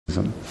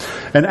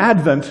And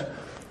Advent,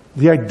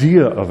 the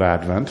idea of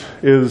Advent,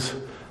 is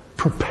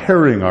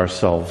preparing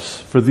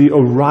ourselves for the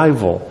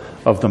arrival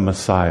of the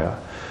Messiah.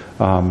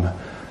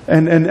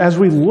 And as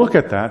we look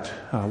at that,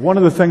 one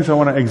of the things I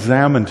want to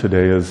examine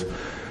today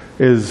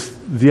is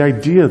the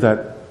idea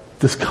that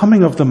this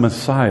coming of the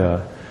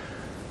Messiah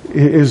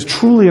is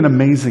truly an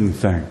amazing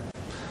thing.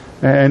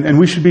 And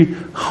we should be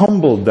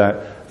humbled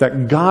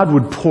that God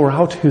would pour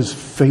out His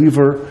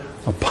favor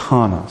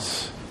upon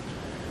us.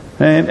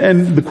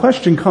 And the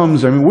question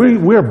comes,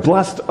 we are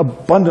blessed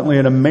abundantly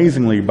and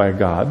amazingly by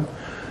God.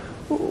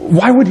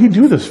 Why would He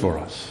do this for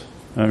us?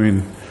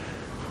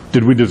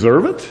 Did we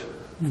deserve it?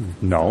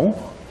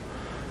 No.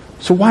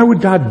 So why would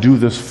God do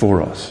this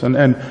for us?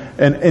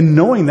 And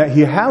knowing that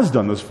He has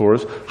done this for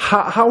us,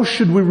 how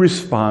should we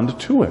respond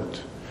to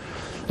it?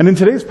 And in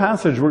today's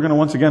passage, we're going to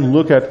once again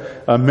look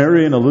at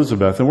Mary and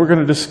Elizabeth, and we're going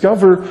to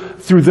discover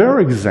through their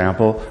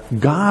example,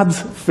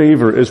 God's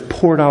favor is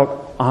poured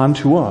out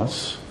onto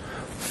us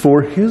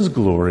for His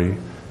glory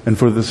and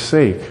for the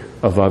sake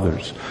of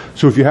others.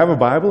 So if you have a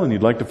Bible and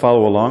you'd like to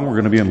follow along, we're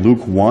going to be in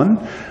Luke 1.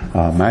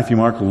 Matthew,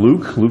 Mark,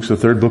 Luke. Luke's the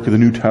third book of the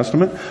New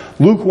Testament.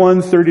 Luke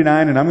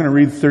 1:39, and I'm going to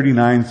read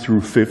 39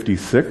 through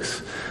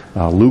 56.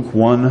 Luke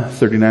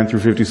 1:39 through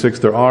 56.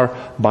 There are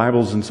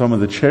Bibles in some of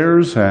the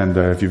chairs, and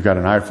if you've got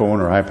an iPhone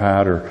or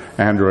iPad or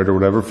Android or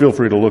whatever, feel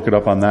free to look it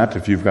up on that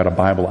if you've got a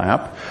Bible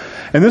app.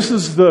 And this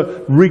is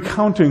the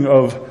recounting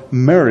of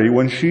Mary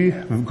when she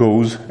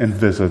goes and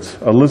visits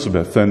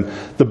Elizabeth. And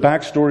the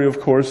backstory, of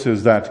course,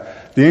 is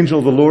that the angel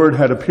of the Lord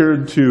had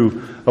appeared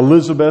to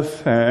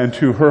Elizabeth and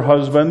to her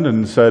husband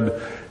and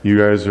said, you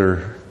guys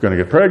are going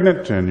to get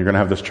pregnant and you're going to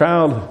have this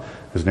child.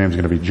 His name's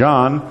going to be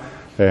John.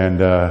 And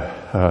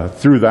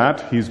through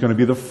that, he's going to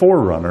be the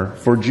forerunner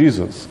for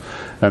Jesus.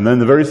 And then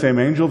the very same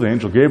angel, the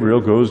angel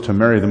Gabriel, goes to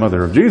Mary, the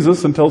mother of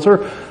Jesus, and tells her,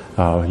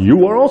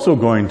 you are also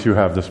going to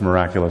have this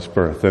miraculous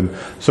birth. And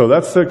so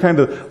that's the kind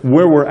of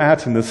where we're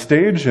at in this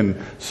stage.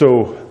 And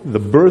so the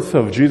birth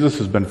of Jesus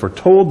has been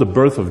foretold. The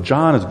birth of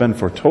John has been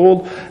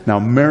foretold. Now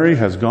Mary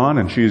has gone,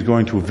 and she is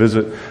going to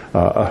visit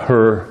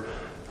her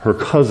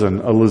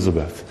cousin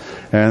Elizabeth.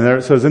 And there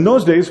it says, in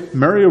those days,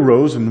 Mary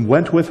arose and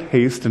went with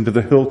haste into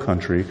the hill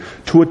country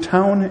to a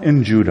town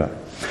in Judah.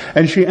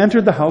 And she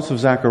entered the house of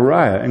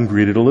Zechariah and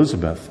greeted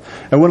Elizabeth.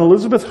 And when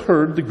Elizabeth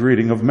heard the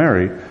greeting of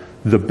Mary,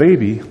 the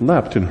baby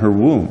leapt in her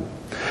womb.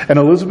 And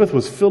Elizabeth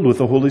was filled with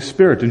the Holy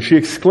Spirit, and she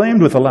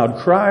exclaimed with a loud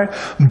cry,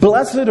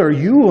 Blessed are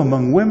you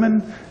among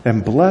women,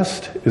 and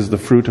blessed is the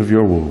fruit of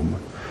your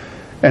womb.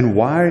 And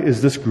why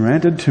is this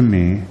granted to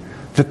me,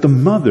 that the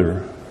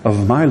mother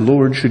of my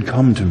Lord should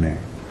come to me?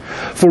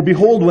 For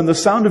behold, when the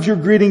sound of your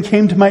greeting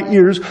came to my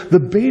ears, the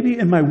baby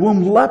in my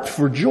womb leapt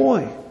for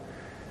joy.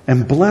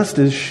 And blessed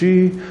is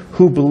she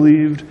who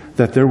believed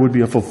that there would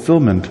be a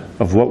fulfillment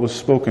of what was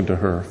spoken to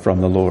her from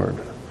the Lord.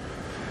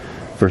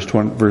 Verse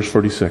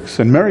 46.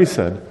 And Mary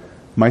said,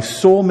 My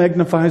soul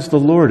magnifies the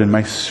Lord, and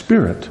my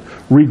spirit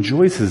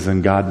rejoices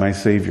in God my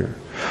Savior.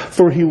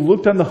 For He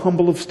looked on the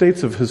humble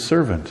estates of His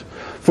servant.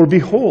 For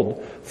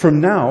behold,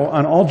 from now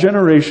on all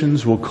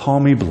generations will call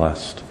me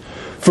blessed.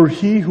 For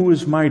He who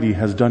is mighty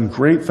has done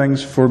great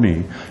things for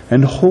me,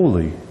 and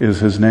holy is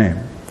His name.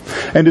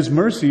 And His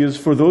mercy is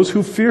for those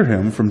who fear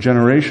Him from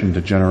generation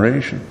to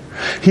generation.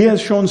 He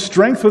has shown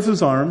strength with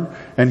His arm,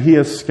 and He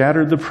has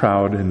scattered the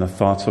proud in the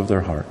thoughts of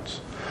their hearts.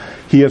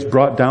 He has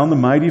brought down the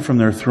mighty from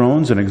their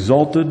thrones and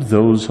exalted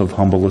those of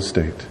humble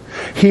estate.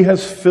 He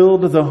has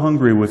filled the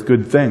hungry with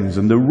good things,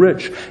 and the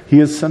rich He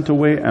has sent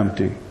away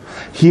empty.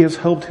 He has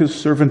helped His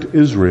servant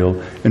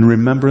Israel in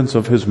remembrance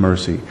of His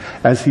mercy,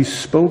 as He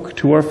spoke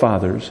to our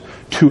fathers,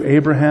 to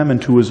Abraham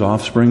and to his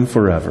offspring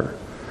forever.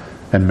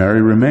 And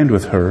Mary remained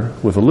with her,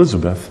 with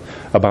Elizabeth,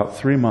 about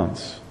 3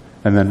 months,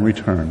 and then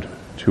returned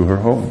to her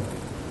home.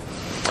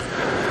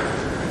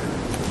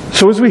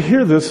 So as we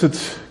hear this,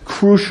 it's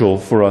crucial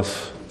for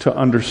us to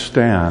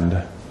understand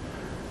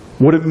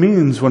what it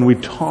means when we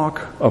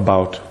talk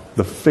about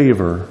the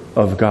favor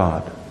of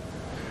God.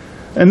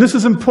 And this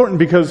is important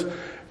because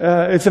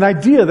it's an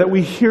idea that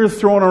we hear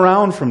thrown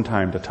around from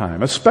time to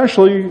time,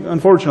 especially,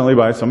 unfortunately,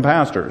 by some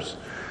pastors.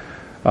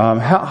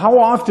 How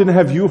often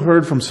have you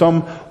heard from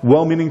some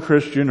well-meaning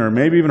Christian or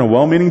maybe even a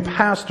well-meaning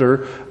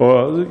pastor,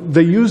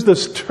 they use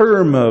this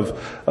term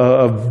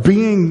of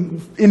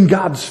being in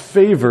God's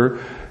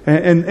favor,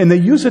 and they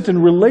use it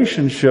in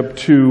relationship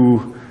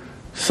to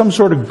some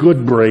sort of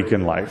good break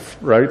in life,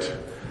 right?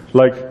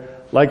 Like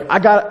I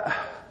got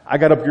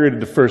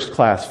upgraded to first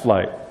class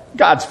flight.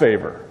 God's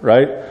favor,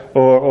 right?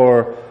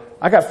 Or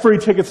I got free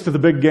tickets to the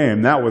big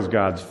game. That was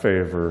God's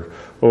favor.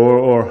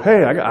 Or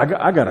hey,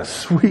 I got a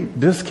sweet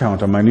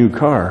discount on my new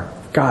car.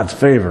 God's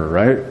favor,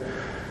 right?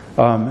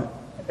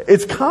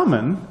 It's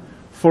common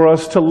for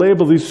us to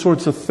label these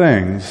sorts of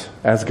things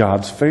as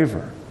God's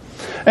favor.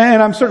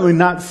 And I'm certainly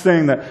not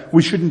saying that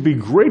we shouldn't be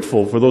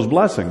grateful for those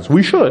blessings.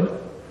 We should.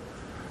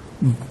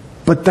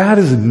 But that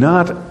is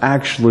not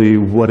actually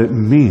what it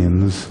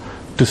means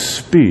to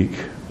speak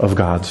of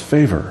God's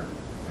favor.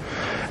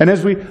 And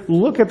as we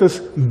look at this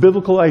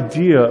biblical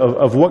idea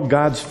of what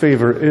God's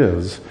favor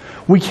is,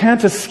 we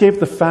can't escape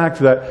the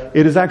fact that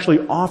it is actually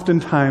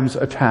oftentimes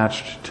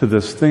attached to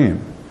this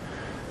theme.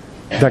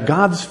 That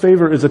God's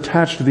favor is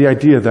attached to the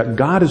idea that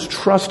God is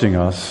trusting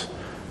us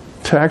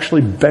to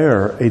actually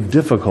bear a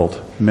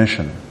difficult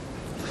mission.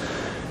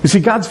 You see,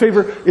 God's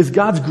favor is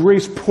God's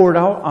grace poured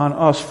out on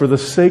us for the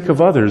sake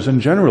of others,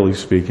 and generally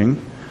speaking,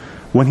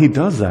 when He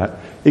does that,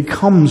 it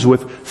comes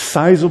with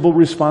sizable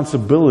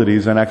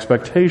responsibilities and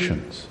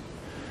expectations.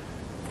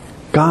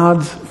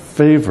 God's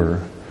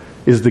favor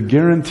is the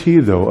guarantee,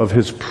 though, of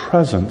His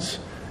presence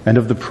and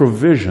of the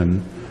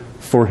provision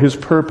for His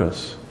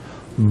purpose.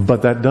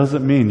 But that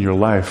doesn't mean your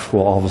life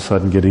will all of a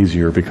sudden get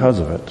easier because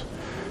of it.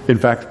 In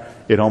fact,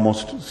 it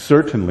almost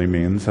certainly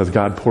means, as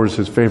God pours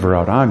His favor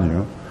out on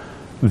you,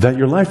 that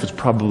your life is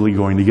probably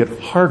going to get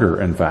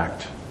harder, in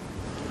fact.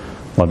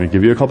 Let me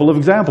give you a couple of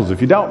examples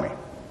if you doubt me.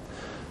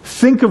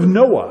 Think of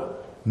Noah.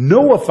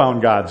 Noah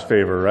found God's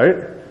favor, right?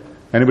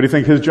 Anybody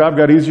think his job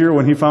got easier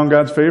when he found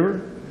God's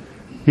favor?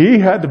 He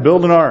had to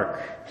build an ark.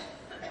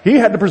 He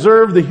had to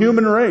preserve the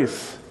human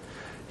race.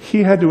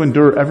 He had to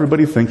endure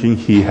everybody thinking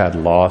he had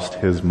lost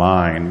his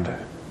mind.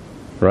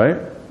 Right?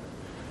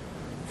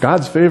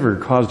 God's favor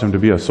caused him to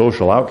be a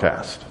social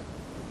outcast.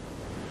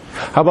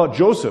 How about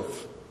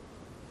Joseph?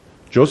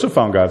 Joseph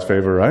found God's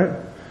favor, right?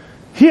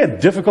 He had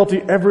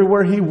difficulty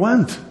everywhere he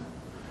went.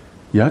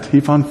 Yet he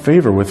found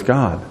favor with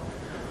God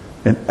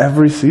in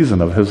every season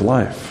of his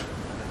life.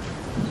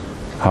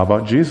 How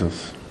about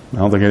Jesus? I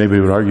don't think anybody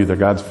would argue that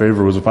God's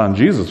favor was upon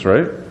Jesus,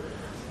 right?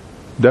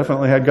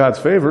 Definitely had God's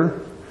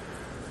favor.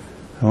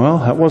 Well,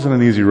 that wasn't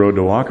an easy road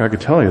to walk, I could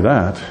tell you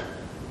that.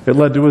 It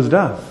led to his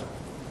death.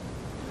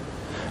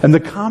 And the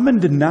common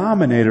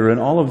denominator in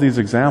all of these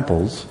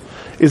examples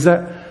is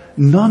that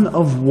none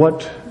of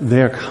what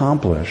they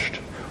accomplished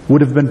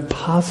would have been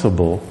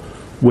possible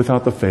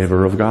without the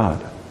favor of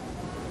God.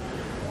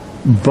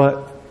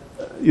 But,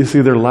 you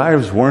see, their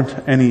lives weren't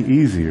any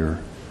easier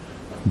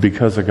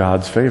because of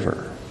God's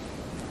favor.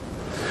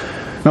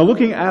 Now,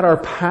 looking at our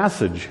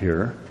passage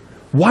here,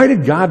 why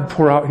did God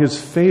pour out His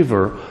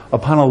favor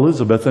upon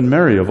Elizabeth and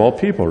Mary, of all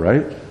people,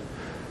 right?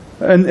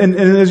 And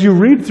as you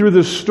read through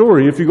this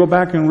story, if you go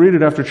back and read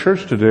it after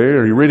church today,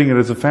 or you're reading it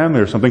as a family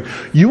or something,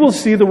 you will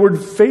see the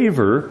word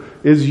favor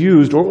is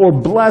used, or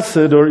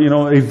blessed, or,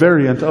 a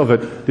variant of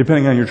it,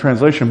 depending on your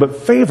translation. But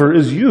favor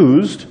is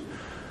used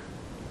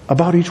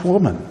about each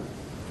woman.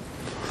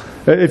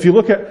 If you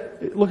look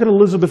at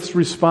Elizabeth's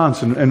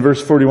response in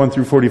verse 41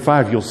 through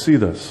 45, you'll see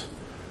this,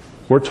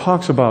 where it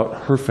talks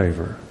about her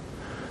favor.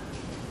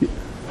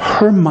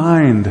 Her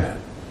mind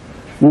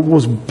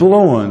was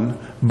blown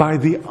by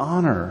the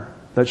honor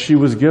that she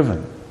was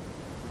given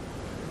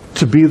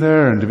to be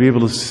there and to be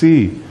able to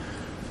see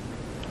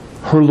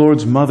her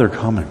Lord's mother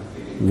coming.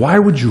 Why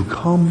would you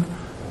come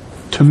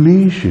to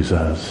me, she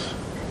says.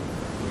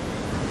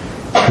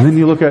 And then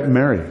you look at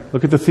Mary.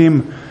 Look at the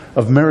theme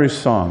of Mary's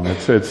song.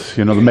 It's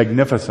the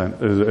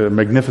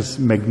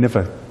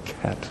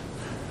Magnificat.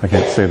 I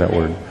can't say that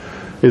word.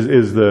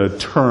 Is the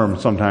term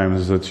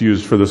sometimes that's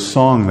used for the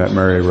song that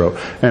Mary wrote,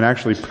 and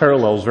actually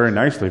parallels very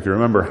nicely, if you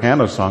remember,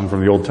 Hannah's song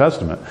from the Old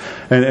Testament.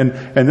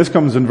 And this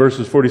comes in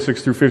verses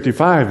 46 through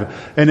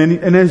 55.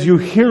 And as you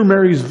hear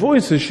Mary's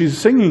voice as she's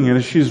singing and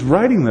as she's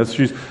writing this,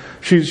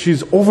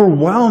 she's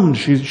overwhelmed.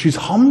 She's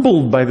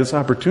humbled by this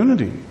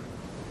opportunity.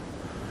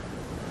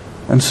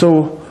 And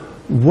so,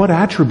 what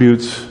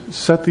attributes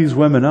set these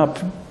women up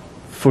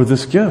for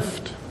this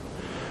gift?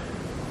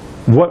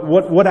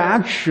 What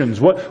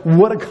actions,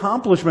 what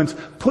accomplishments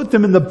put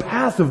them in the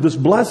path of this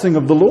blessing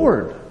of the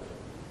Lord?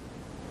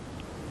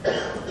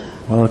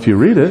 Well, if you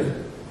read it,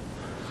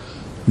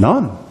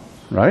 none,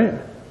 right?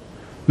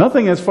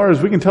 Nothing as far as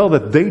we can tell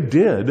that they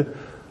did,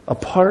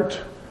 apart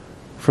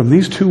from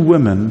these two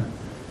women,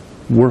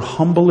 were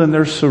humble in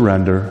their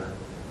surrender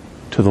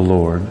to the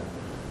Lord,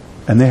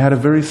 and they had a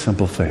very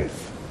simple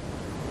faith.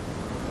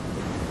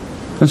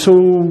 And so,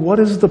 what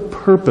is the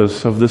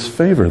purpose of this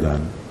favor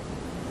then?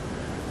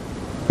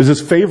 Is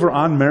this favor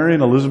on Mary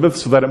and Elizabeth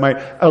so that it might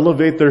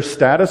elevate their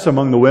status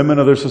among the women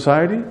of their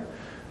society?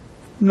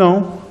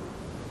 No.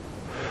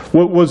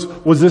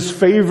 Was this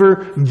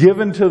favor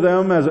given to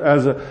them as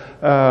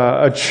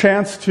a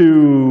chance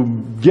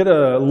to get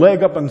a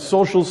leg up in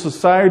social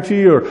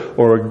society,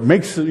 or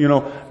makes,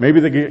 maybe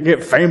they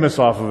get famous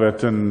off of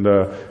it and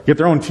get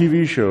their own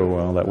TV show?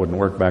 Well, that wouldn't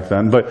work back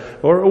then,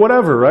 or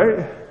whatever,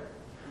 right?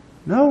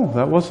 No,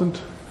 that wasn't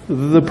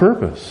the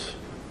purpose.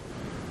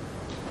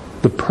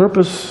 The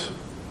purpose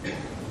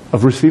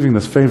of receiving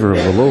this favor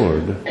of the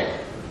Lord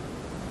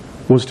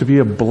was to be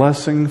a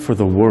blessing for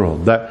the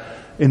world. That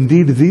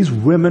indeed these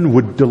women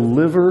would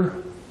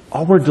deliver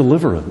our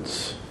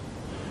deliverance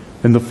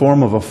in the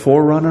form of a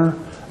forerunner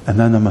and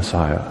then the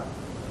Messiah.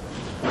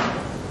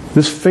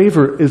 This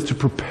favor is to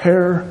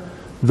prepare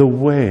the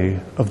way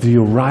of the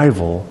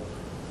arrival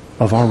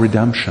of our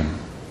redemption.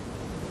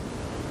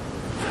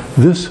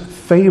 This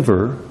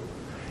favor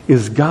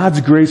is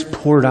God's grace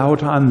poured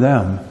out on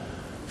them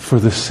for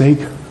the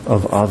sake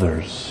of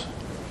others.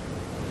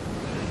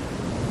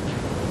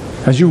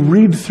 As you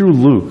read through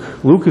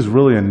Luke, Luke is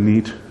really a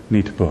neat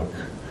book.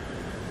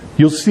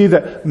 You'll see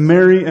that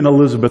Mary and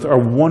Elizabeth are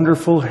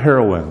wonderful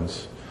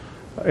heroines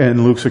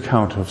in Luke's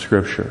account of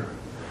Scripture.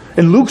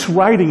 In Luke's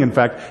writing, in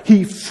fact,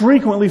 he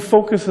frequently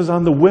focuses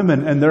on the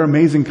women and their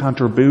amazing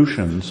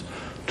contributions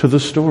to the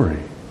story.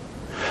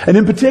 And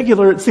in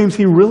particular, it seems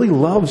he really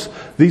loves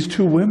these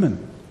two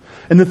women.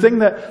 And the thing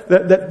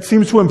that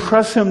seems to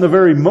impress him the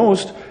very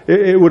most,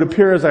 it would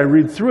appear as I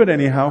read through it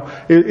anyhow,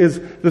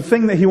 is the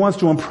thing that he wants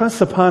to impress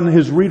upon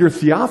his reader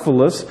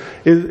Theophilus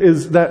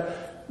is that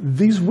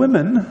these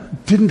women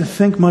didn't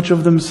think much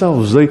of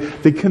themselves.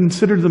 They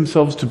considered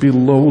themselves to be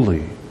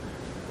lowly.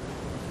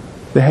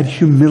 They had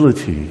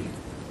humility.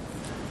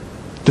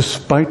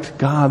 Despite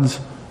God's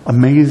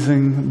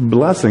amazing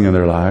blessing in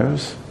their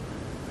lives,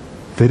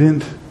 they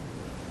didn't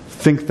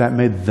think that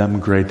made them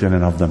great in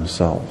and of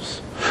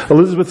themselves.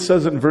 Elizabeth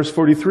says it in verse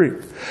 43.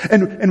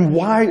 And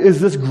why is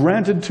this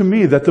granted to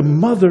me, that the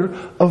mother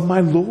of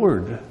my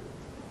Lord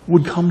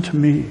would come to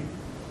me?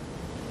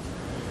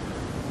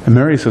 And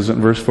Mary says it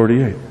in verse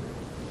 48.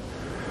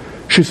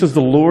 She says,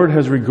 the Lord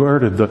has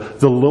regarded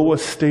the low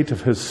estate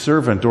of his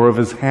servant, or of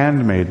his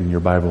handmaiden, your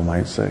Bible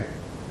might say.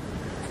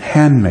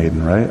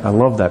 Handmaiden, right? I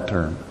love that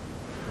term.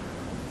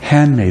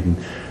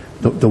 Handmaiden.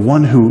 The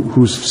one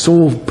whose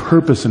sole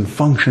purpose and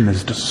function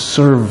is to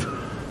serve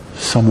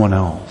someone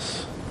else.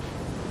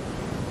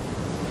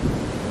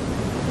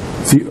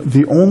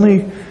 The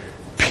only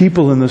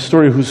people in the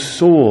story whose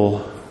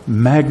soul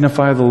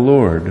magnify the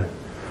Lord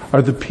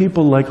are the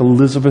people like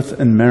Elizabeth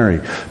and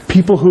Mary.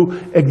 People who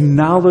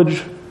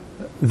acknowledge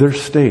their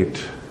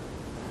state,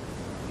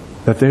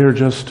 that they are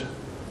just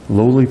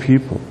lowly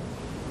people.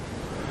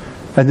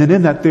 And then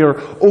in that they are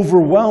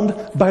overwhelmed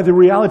by the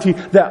reality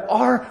that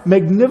our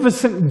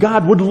magnificent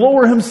God would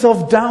lower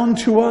himself down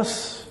to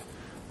us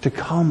to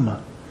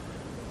come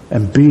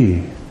and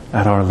be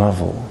at our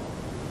level.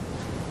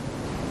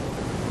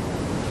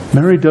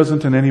 Mary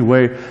doesn't in any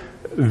way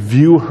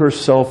view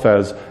herself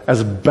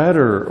as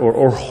better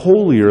or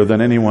holier than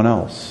anyone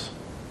else.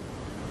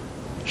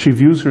 She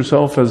views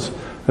herself as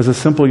a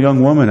simple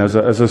young woman, as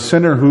a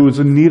sinner who is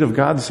in need of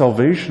God's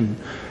salvation.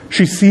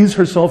 She sees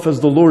herself as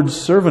the Lord's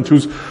servant,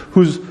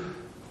 whose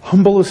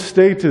humble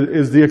estate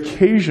is the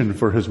occasion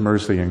for his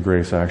mercy and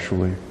grace,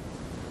 actually.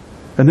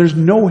 And there's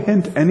no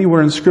hint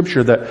anywhere in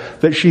Scripture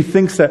that she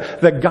thinks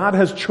that God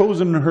has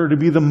chosen her to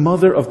be the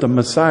mother of the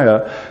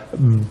Messiah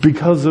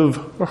because of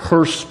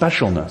her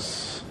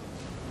specialness.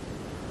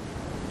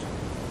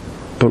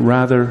 But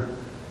rather,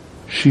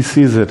 she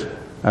sees it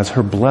as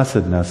her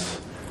blessedness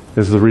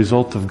is the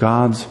result of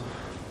God's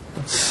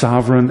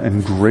sovereign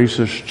and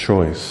gracious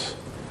choice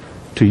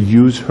to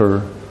use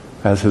her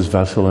as his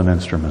vessel and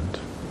instrument.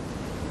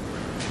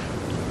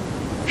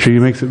 She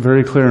makes it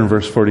very clear in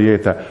verse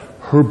 48 that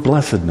her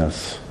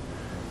blessedness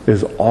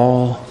is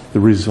all the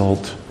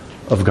result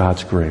of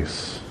God's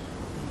grace.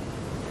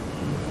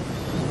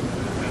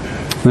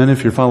 And then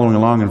if you're following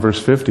along in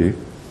verse 50,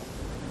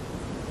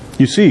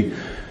 you see,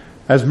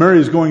 as Mary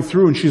is going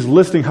through and she's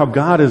listing how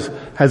God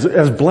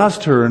has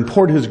blessed her and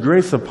poured his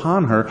grace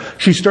upon her,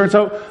 she starts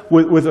out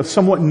with a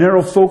somewhat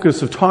narrow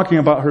focus of talking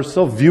about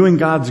herself, viewing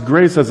God's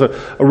grace as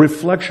a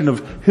reflection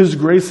of his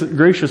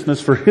graciousness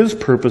for his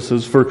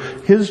purposes, for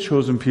his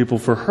chosen people,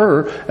 for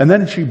her. And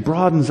then she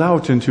broadens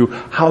out into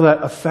how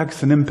that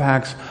affects and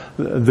impacts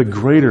the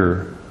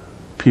greater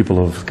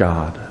people of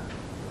God.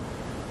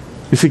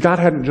 You see, God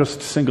hadn't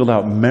just singled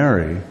out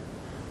Mary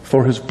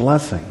for his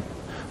blessing,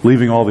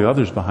 leaving all the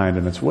others behind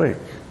in its wake.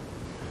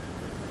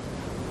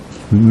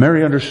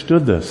 Mary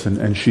understood this,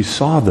 and she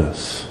saw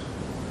this.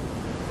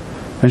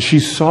 And she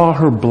saw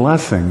her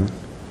blessing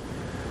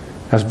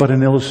as but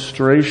an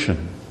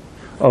illustration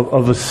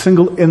of a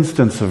single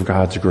instance of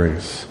God's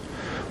grace,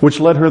 which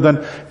led her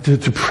then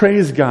to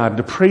praise God,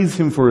 to praise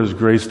him for his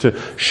grace, to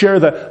share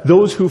that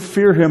those who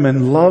fear him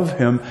and love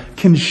him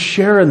can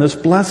share in this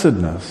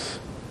blessedness.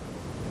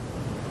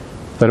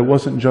 That it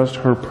wasn't just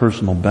her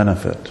personal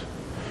benefit,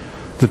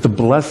 that the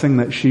blessing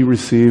that she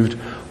received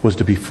was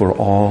to be for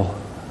all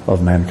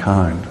of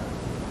mankind.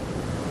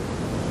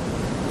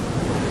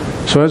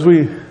 So as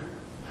we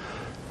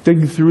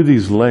dig through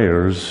these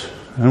layers,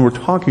 and we're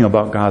talking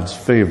about God's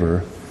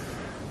favor,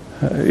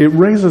 it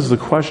raises the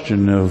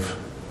question of,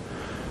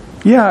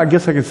 yeah, I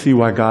guess I can see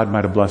why God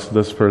might have blessed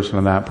this person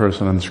and that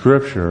person in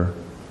Scripture,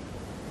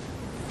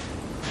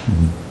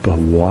 but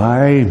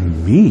why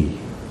me?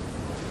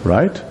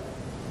 Right?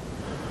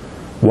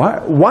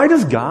 Why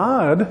does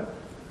God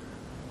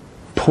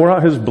pour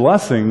out his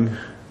blessing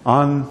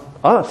on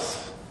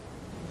us?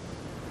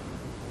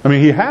 I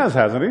mean, he has,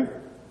 hasn't he?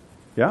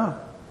 Yeah.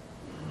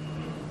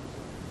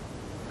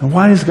 And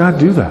why does God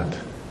do that?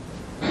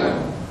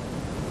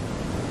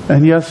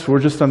 And yes,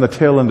 we're just on the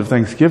tail end of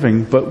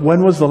Thanksgiving, but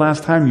when was the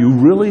last time you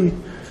really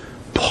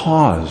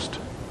paused,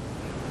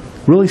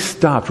 really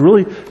stopped,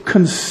 really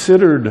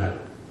considered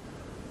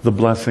the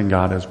blessing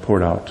God has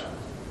poured out?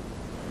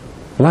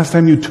 The last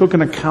time you took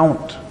an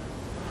account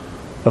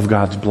of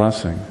God's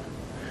blessing?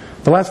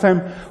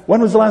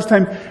 When was the last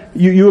time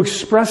you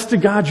expressed to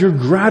God your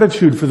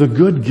gratitude for the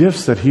good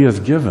gifts that He has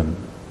given?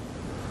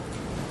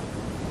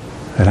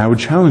 And I would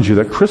challenge you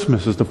that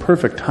Christmas is the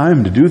perfect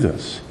time to do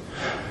this.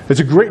 It's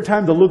a great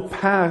time to look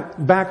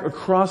back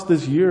across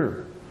this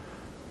year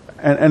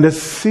and to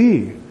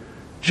see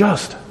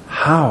just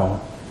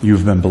how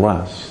you've been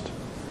blessed.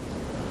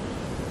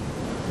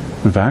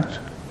 In fact,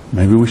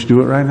 maybe we should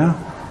do it right now.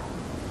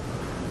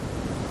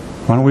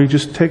 Why don't we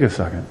just take a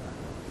second?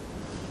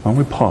 Why don't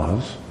we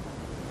pause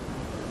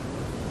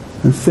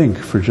and think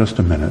for just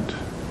a minute?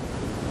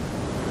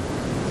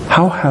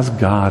 How has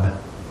God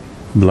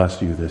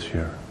blessed you this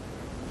year?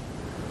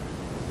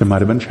 There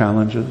might have been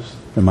challenges.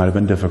 There might have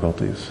been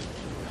difficulties.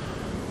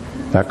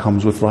 That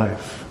comes with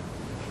life.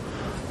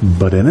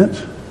 But in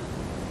it,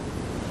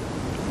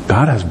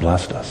 God has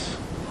blessed us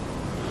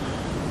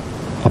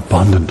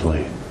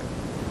abundantly.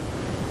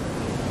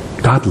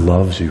 God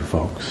loves you,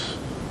 folks.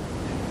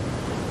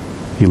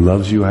 He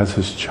loves you as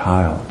His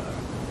child.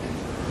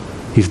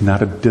 He's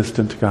not a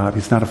distant God.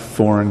 He's not a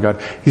foreign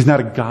God. He's not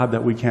a God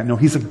that we can't know.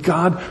 He's a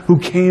God who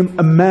came,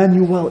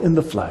 Emmanuel, in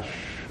the flesh.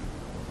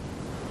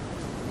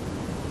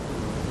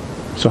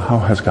 So how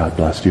has God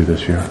blessed you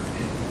this year?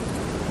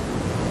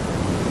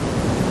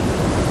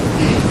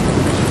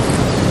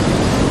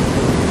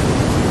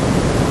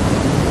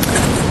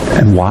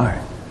 And why?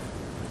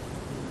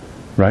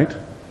 Right?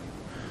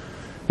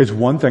 It's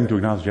one thing to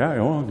acknowledge,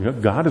 yeah,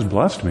 God has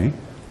blessed me.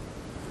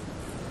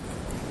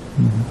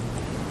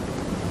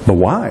 But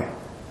why?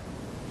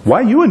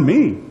 Why you and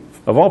me,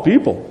 of all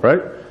people,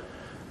 right?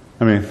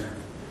 I mean,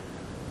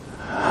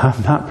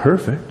 I'm not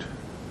perfect.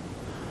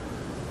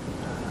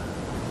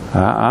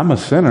 I'm a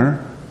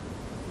sinner.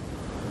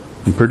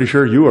 I'm pretty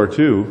sure you are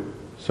too.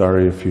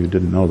 Sorry if you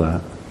didn't know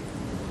that.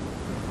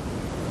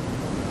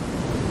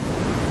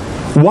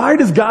 Why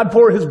does God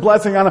pour His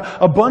blessing on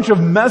a bunch of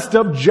messed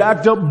up,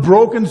 jacked up,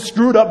 broken,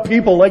 screwed up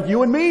people like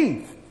you and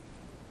me?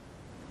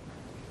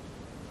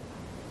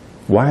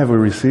 Why have we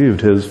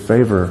received His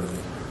favor,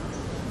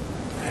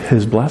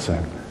 His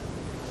blessing?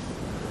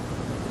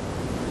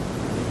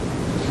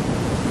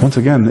 Once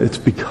again, it's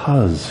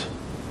because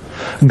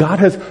God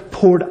has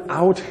poured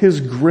out His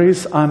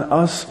grace on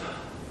us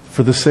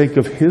for the sake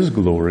of His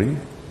glory,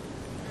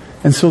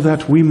 and so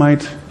that we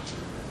might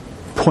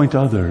point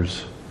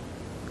others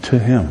to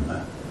Him.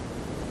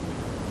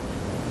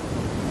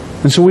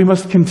 And so we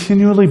must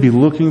continually be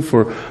looking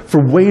for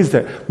ways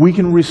that we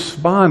can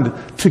respond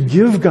to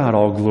give God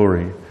all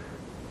glory,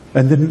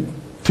 and then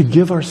to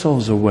give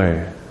ourselves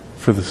away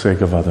for the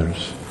sake of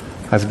others,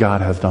 as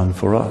God has done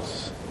for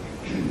us.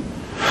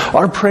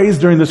 Our praise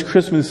during this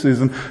Christmas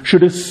season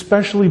should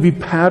especially be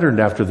patterned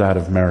after that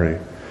of Mary.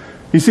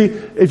 You see,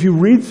 if you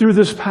read through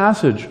this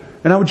passage,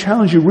 and I would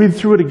challenge you, read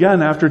through it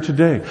again after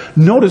today.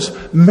 Notice,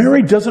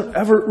 Mary doesn't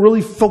ever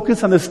really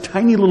focus on this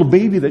tiny little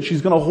baby that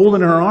she's going to hold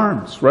in her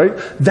arms, right?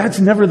 That's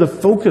never the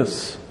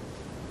focus.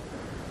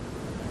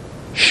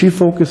 She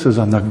focuses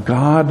on the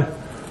God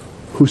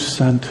who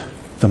sent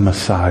the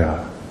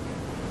Messiah.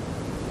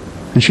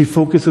 And she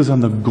focuses on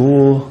the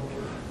goal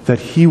that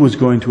He was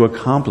going to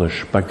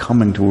accomplish by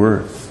coming to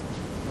earth.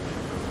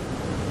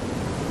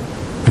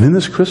 And in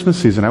this Christmas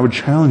season, I would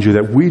challenge you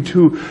that we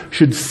too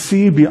should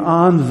see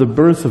beyond the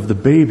birth of the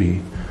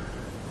baby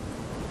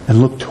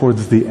and look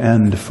towards the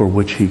end for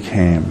which He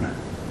came.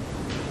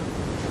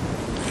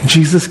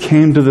 Jesus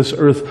came to this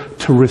earth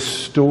to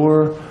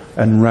restore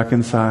and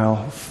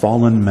reconcile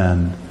fallen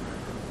men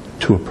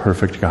to a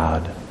perfect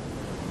God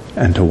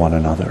and to one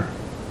another.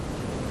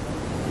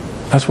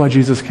 That's why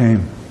Jesus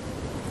came.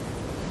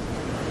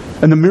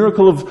 And the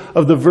miracle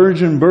of the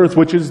virgin birth,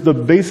 which is the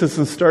basis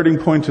and starting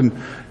point in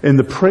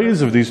the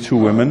praise of these two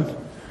women,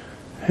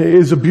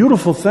 is a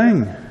beautiful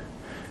thing.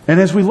 And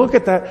as we look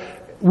at that,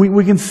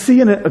 we can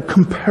see in it a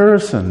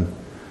comparison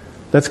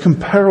that's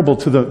comparable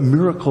to the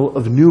miracle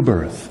of new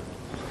birth.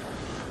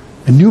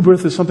 And new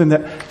birth is something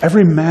that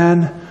every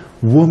man,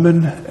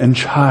 woman, and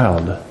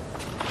child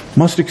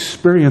must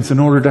experience in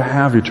order to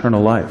have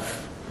eternal life.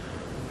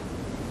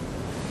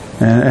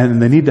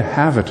 And they need to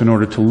have it in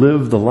order to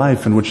live the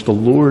life in which the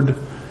Lord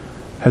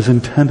has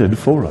intended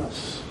for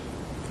us.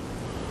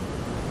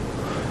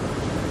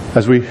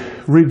 As we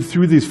read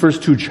through these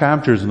first two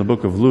chapters in the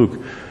book of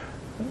Luke,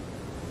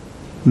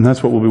 and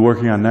that's what we'll be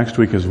working on next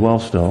week as well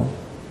still,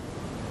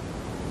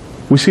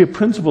 we see a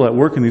principle at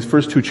work in these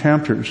first two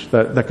chapters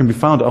that can be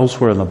found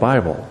elsewhere in the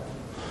Bible.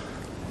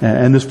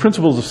 And this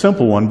principle is a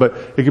simple one, but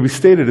it can be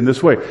stated in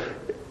this way.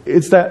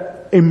 It's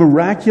that a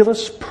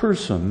miraculous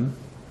person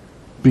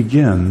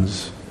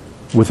begins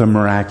with a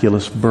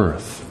miraculous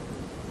birth.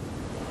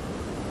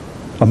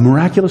 A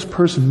miraculous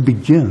person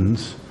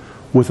begins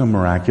with a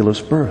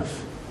miraculous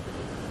birth.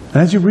 And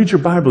as you read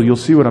your Bible, you'll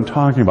see what I'm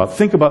talking about.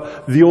 Think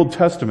about the Old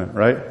Testament,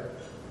 right?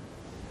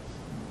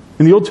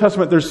 In the Old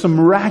Testament, there's some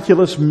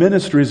miraculous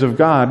ministries of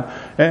God,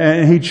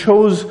 and He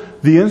chose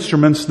the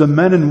instruments, the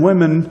men and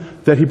women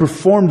that He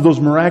performed those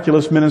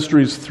miraculous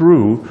ministries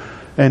through,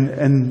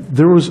 and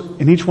there was,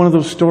 in each one of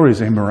those stories,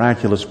 a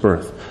miraculous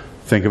birth.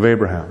 Think of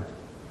Abraham.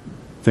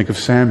 Think of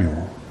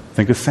Samuel.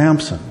 Think of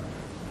Samson.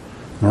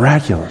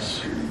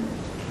 Miraculous.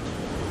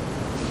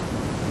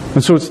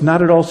 And so it's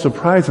not at all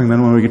surprising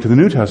then when we get to the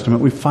New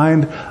Testament, we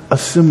find a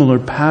similar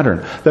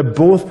pattern. That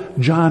both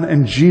John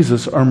and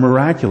Jesus are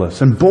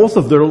miraculous. And both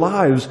of their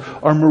lives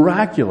are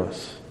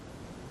miraculous.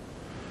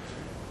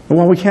 And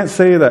while we can't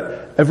say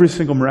that every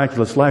single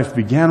miraculous life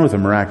began with a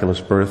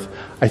miraculous birth,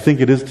 I think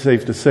it is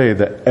safe to say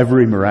that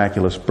every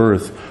miraculous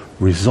birth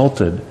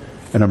resulted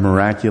in a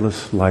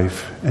miraculous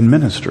life and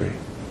ministry.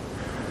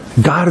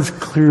 God is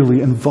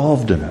clearly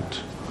involved in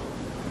it.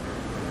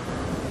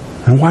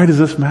 And why does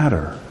this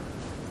matter?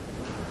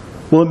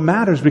 Well, it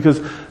matters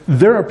because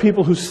there are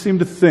people who seem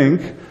to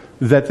think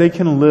that they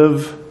can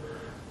live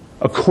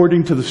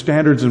according to the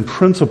standards and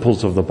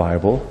principles of the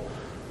Bible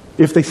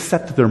if they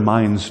set their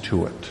minds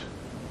to it.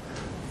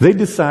 They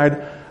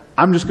decide,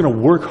 I'm just going to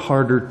work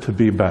harder to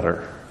be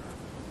better.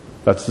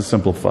 That's the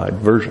simplified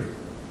version.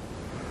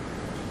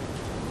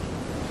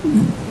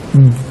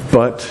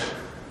 But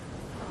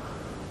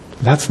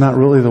that's not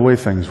really the way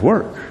things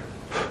work.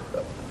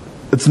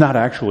 It's not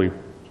actually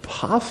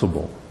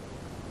possible.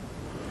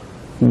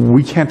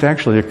 We can't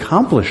actually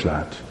accomplish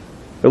that.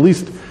 At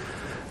least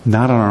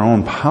not on our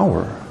own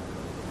power.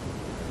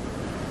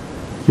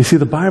 You see,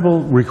 the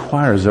Bible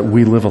requires that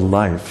we live a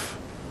life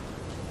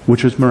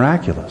which is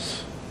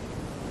miraculous.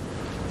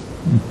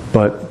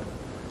 But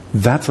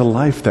that's a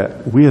life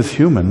that we as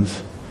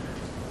humans,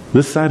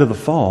 this side of the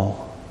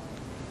fall,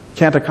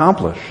 can't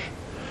accomplish.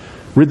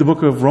 Read the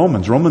book of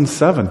Romans. Romans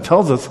 7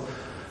 tells us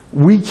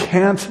we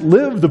can't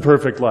live the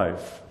perfect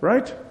life,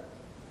 right?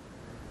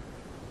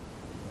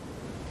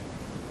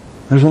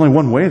 There's only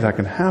one way that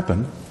can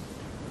happen.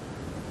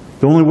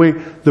 The only way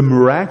the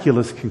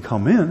miraculous can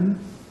come in,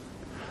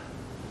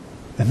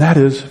 and that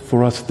is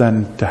for us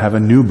then to have a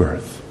new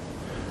birth.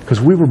 Because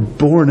we were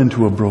born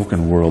into a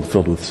broken world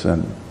filled with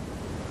sin.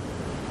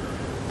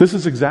 This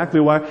is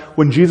exactly why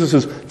when Jesus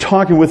is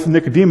talking with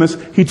Nicodemus,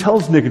 he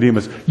tells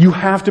Nicodemus, you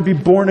have to be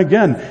born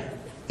again.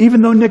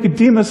 Even though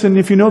Nicodemus, and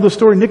if you know the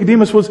story,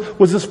 Nicodemus was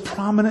this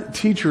prominent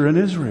teacher in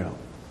Israel.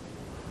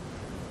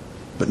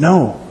 But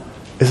no,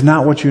 it's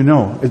not what you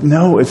know.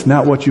 No, it's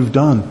not what you've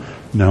done.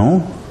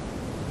 No.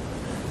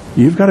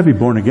 You've got to be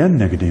born again,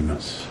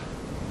 Nicodemus.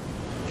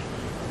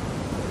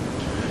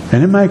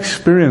 And in my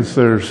experience,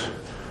 there's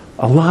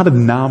a lot of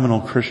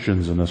nominal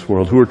Christians in this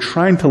world who are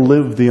trying to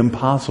live the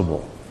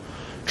impossible.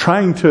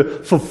 Trying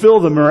to fulfill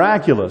the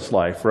miraculous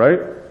life,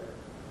 right?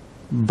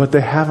 But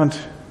they haven't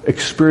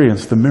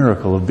experienced the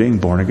miracle of being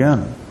born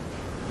again.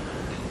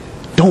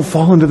 Don't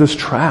fall into this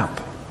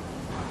trap.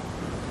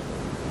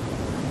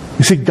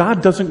 You see,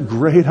 God doesn't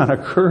grade on a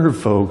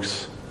curve,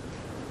 folks.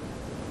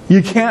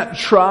 You can't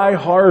try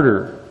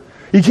harder.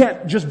 You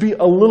can't just be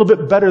a little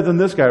bit better than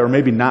this guy, or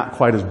maybe not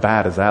quite as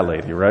bad as that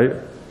lady, right?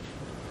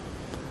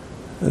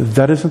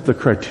 That isn't the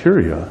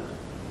criteria.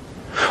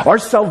 Our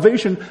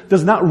salvation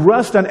does not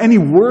rest on any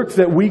work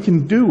that we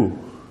can do.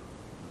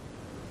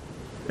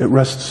 It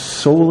rests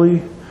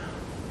solely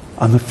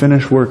on the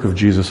finished work of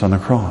Jesus on the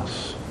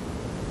cross.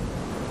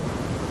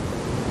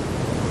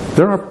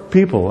 There are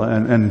people,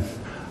 and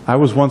I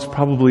was once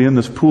probably in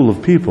this pool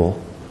of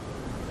people,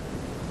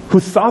 who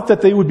thought that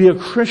they would be a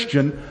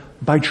Christian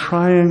by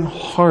trying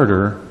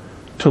harder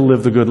to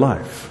live the good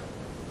life.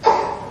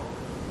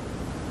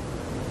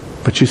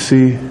 But you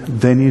see,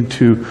 they need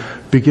to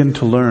begin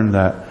to learn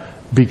that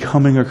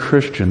becoming a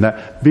Christian,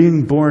 that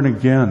being born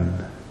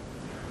again,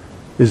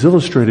 is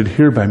illustrated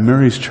here by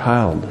Mary's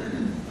child.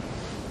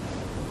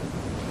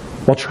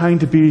 While trying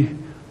to be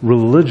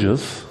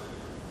religious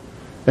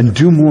and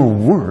do more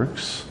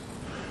works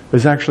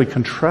is actually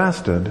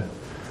contrasted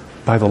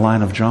by the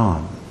line of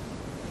John.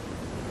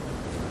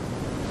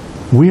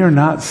 We are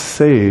not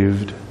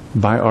saved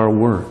by our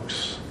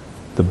works.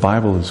 The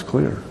Bible is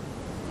clear.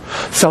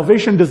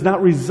 Salvation does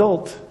not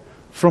result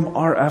from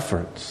our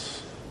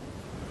efforts.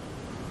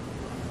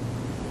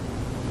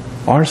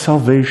 Our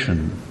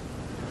salvation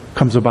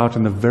comes about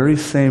in the very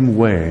same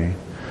way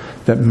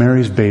that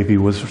Mary's baby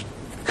was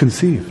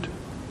conceived.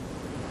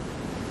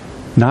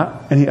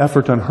 Not any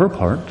effort on her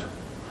part,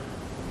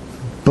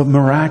 but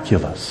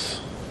miraculous.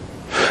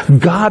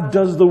 God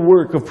does the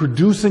work of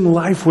producing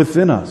life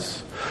within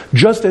us,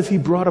 just as He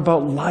brought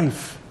about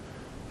life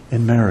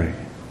in Mary.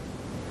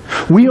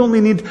 We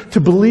only need to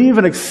believe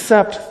and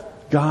accept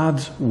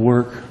God's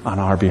work on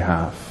our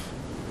behalf.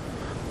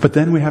 But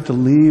then we have to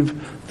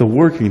leave the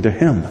working to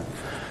Him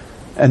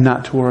and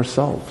not to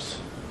ourselves.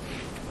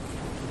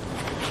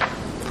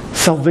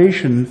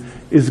 Salvation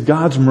is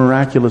God's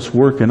miraculous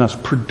work in us,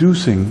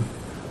 producing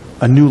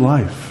a new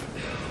life.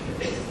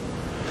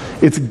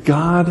 It's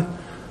God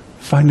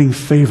finding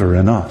favor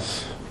in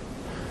us,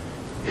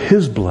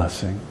 His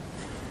blessing,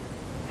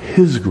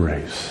 His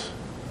grace.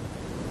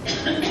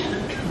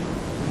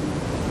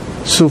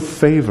 So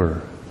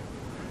favor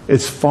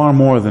is far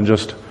more than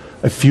just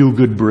a few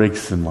good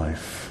breaks in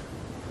life.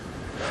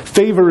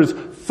 Favor is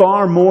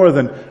far more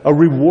than a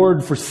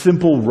reward for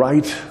simple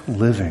right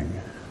living.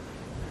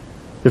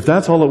 If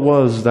that's all it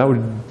was, that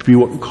would be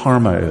what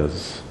karma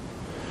is.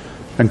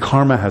 And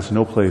karma has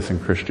no place in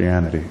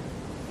Christianity.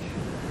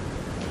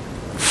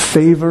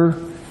 Favor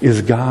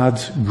is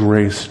God's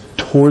grace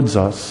towards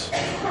us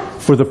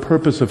for the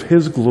purpose of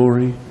His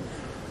glory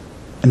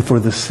and for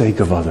the sake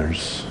of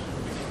others.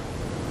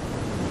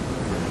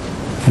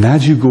 And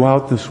as you go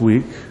out this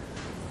week,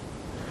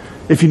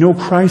 if you know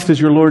Christ as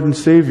your Lord and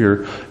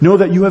Savior, know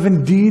that you have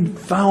indeed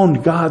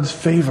found God's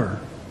favor.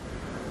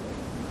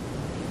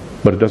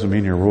 But it doesn't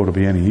mean your road will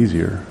be any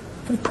easier.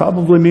 It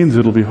probably means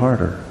it'll be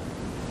harder.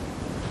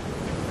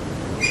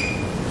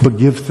 But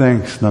give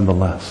thanks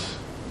nonetheless.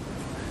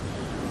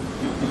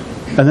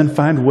 And then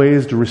find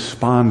ways to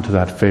respond to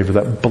that favor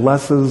that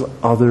blesses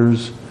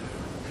others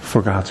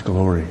for God's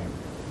glory.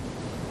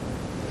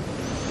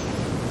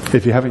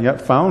 If you haven't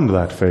yet found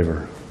that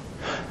favor,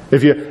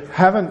 if you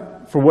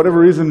haven't, for whatever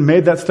reason,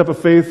 made that step of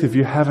faith, if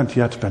you haven't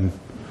yet been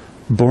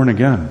born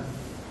again,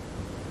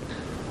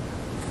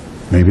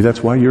 maybe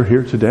that's why you're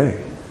here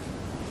today.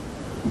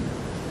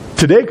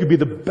 Today could be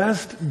the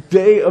best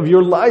day of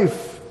your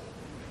life.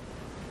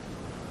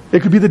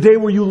 It could be the day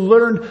where you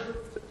learned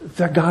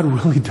that God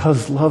really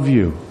does love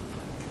you.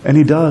 And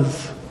He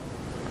does.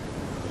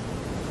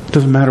 It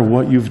doesn't matter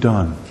what you've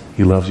done.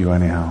 He loves you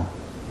anyhow.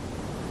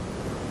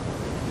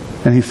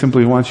 And He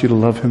simply wants you to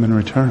love Him in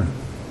return.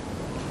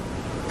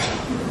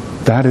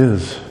 That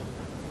is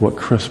what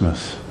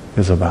Christmas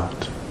is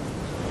about.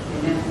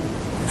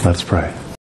 Let's pray.